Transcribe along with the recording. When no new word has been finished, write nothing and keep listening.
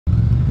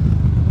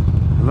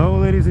Hello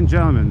ladies and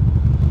gentlemen,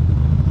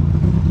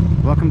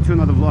 welcome to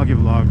another vloggy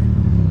vlog.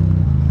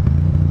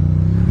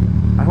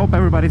 I hope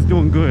everybody's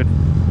doing good.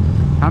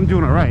 I'm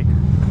doing alright.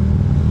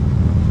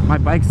 My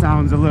bike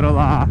sounds a little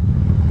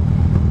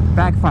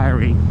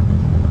backfirey.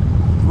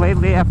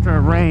 Lately after a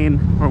rain,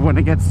 or when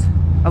it gets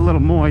a little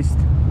moist,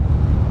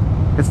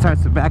 it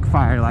starts to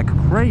backfire like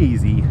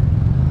crazy.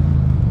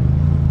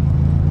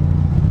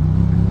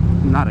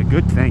 Not a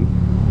good thing.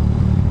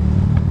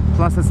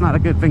 Plus it's not a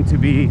good thing to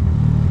be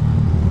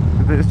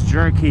this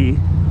jerky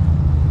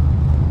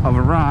of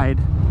a ride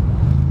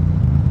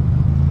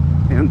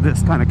in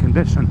this kind of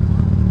condition.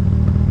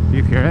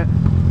 You hear it?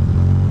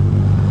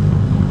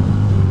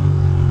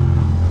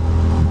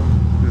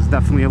 There's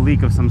definitely a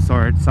leak of some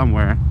sort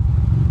somewhere.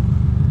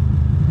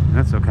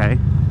 That's okay.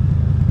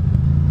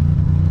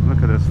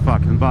 Look at this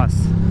fucking bus.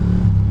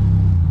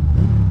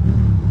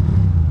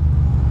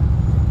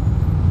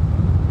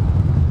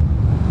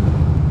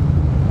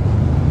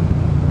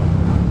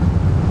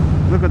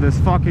 Look at this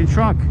fucking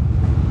truck.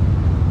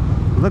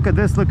 Look at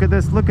this, look at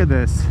this, look at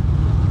this.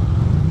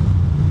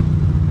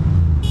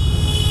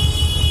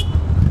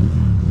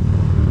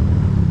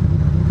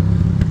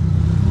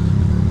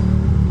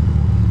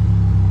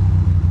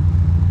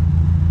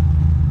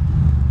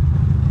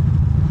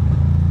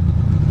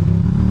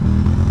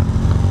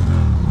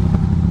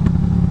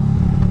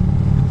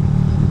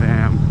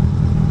 Damn.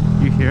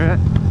 You hear it?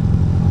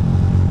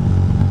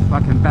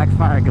 Fucking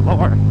backfire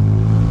galore.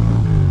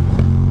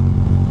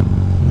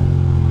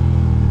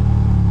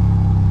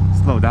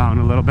 Slow down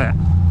a little bit.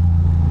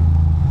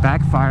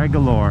 Backfire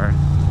galore.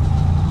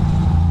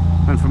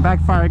 And from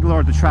backfire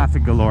galore to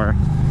traffic galore.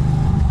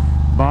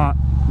 But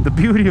the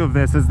beauty of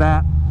this is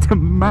that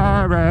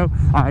tomorrow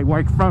I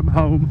work from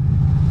home,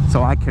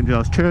 so I can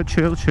just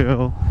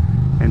chill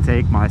and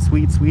take my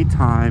sweet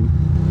time,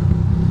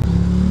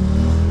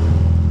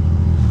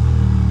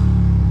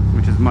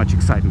 which is much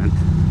excitement.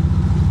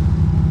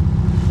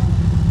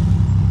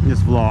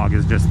 This vlog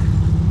is just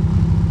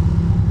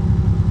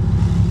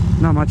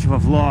not much of a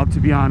vlog, to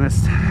be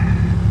honest.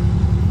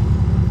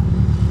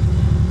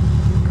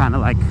 Kind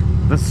of like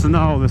the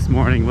snow this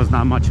morning was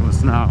not much of a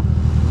snow.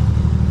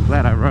 I'm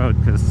glad I rode,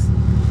 because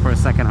for a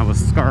second I was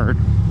scared.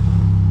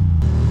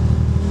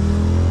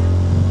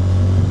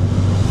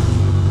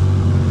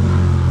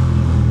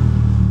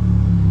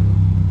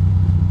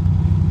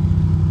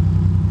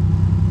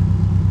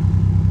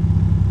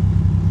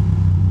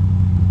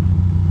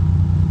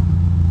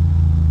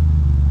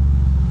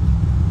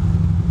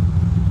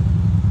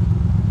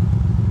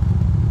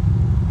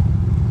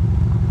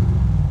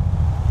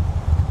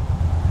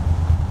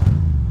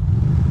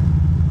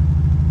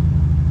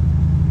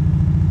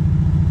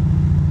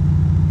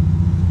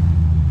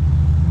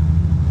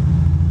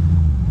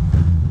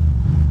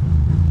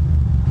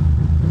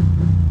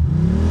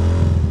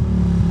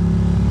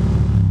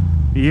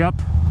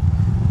 Yep,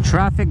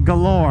 traffic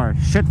galore,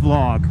 shit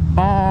vlog,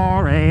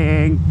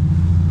 boring,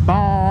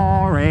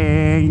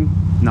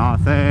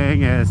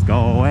 nothing is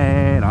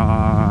going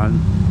on.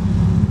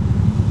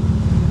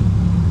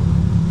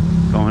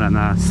 Going on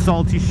a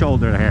salty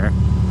shoulder here.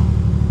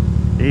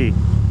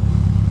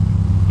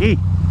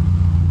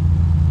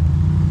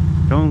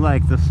 Don't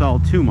like the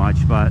salt too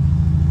much, but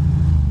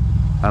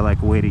I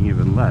like waiting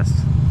even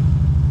less.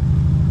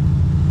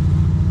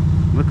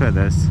 Look at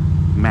this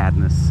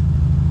madness.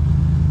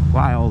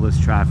 Why all this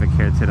traffic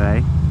here today?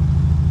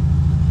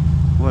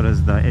 What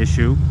is the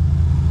issue?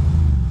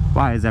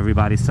 Why is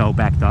everybody so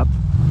backed up?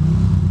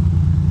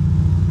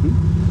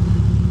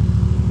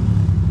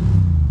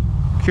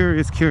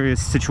 Curious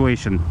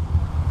situation.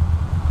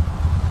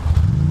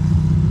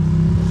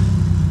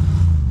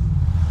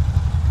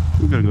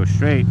 We're gonna go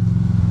straight.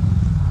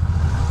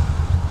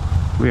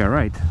 We are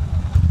right.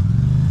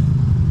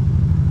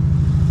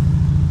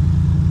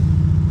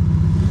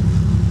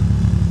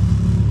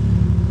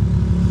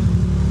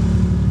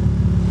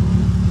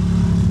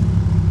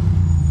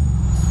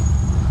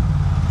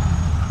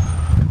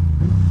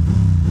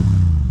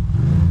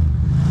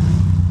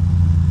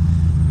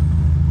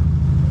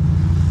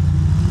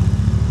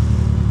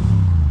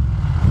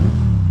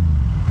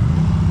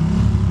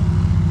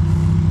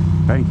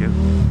 Thank you.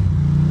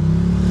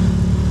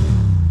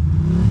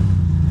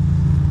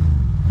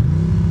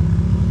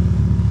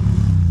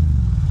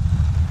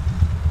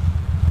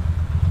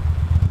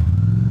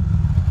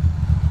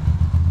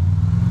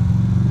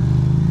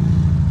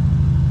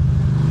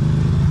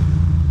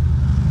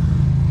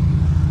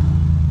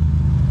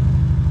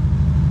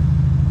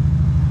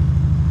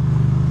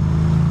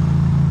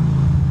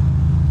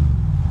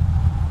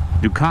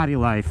 Ducati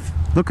life.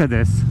 Look at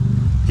this.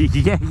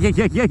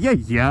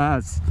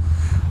 Yes.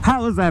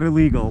 How is that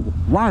illegal?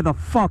 Why the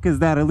fuck is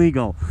that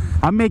illegal?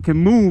 I'm making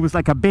moves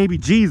like a baby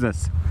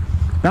Jesus.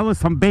 That was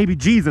some baby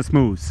Jesus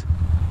moves.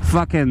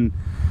 Fucking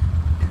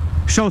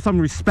show some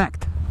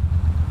respect.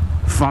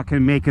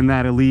 Fucking making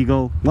that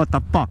illegal. What the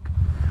fuck?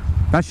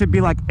 That should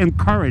be like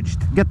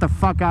encouraged. Get the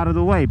fuck out of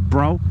the way,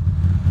 bro.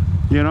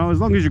 You know, as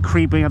long as you're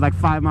creeping at like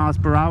 5 miles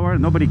per hour,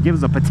 nobody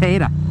gives a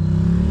potato.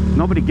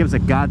 Nobody gives a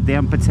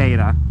goddamn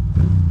potato.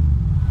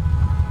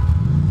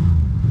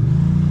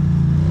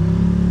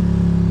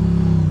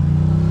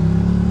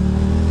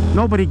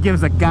 Nobody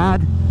gives a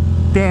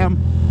goddamn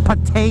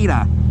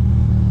potato.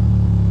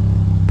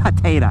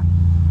 Potato.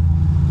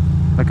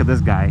 Look at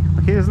this guy.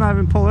 He's not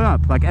even pulling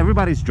up. Like,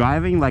 everybody's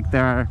driving like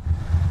they're,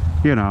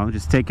 you know,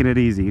 just taking it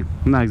easy.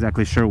 I'm not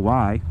exactly sure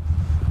why,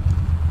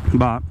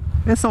 but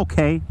it's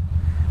okay.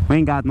 We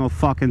ain't got no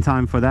fucking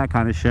time for that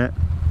kind of shit.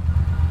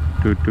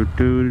 Here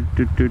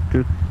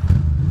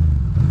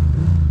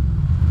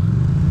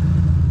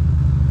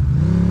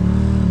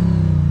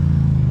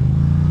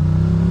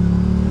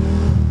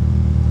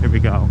we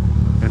go.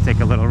 Gonna take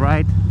a little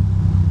right.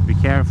 Be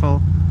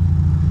careful.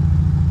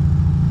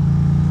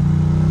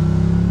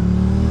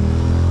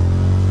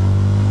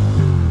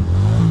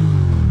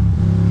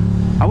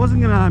 I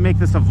wasn't gonna make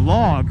this a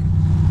vlog,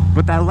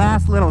 but that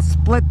last little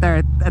split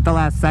there at the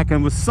last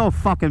second was so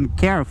fucking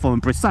careful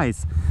and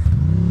precise.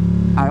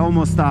 I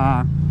almost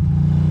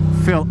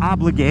feel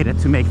obligated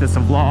to make this a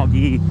vlog.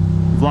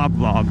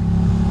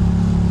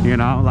 You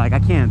know, like I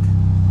can't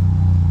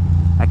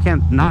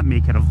not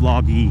make it a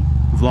vlog.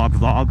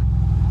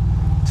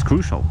 It's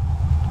crucial.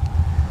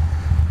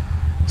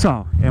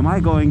 So, am I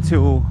going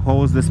to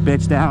hose this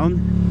bitch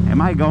down? Am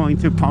I going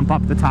to pump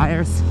up the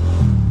tires?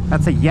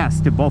 That's a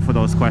yes to both of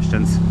those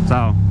questions.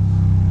 So,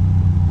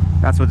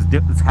 that's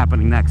what's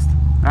happening next.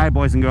 Alright,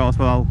 boys and girls,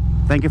 well,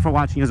 thank you for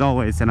watching as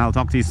always, and I'll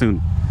talk to you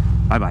soon.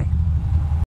 Bye-bye.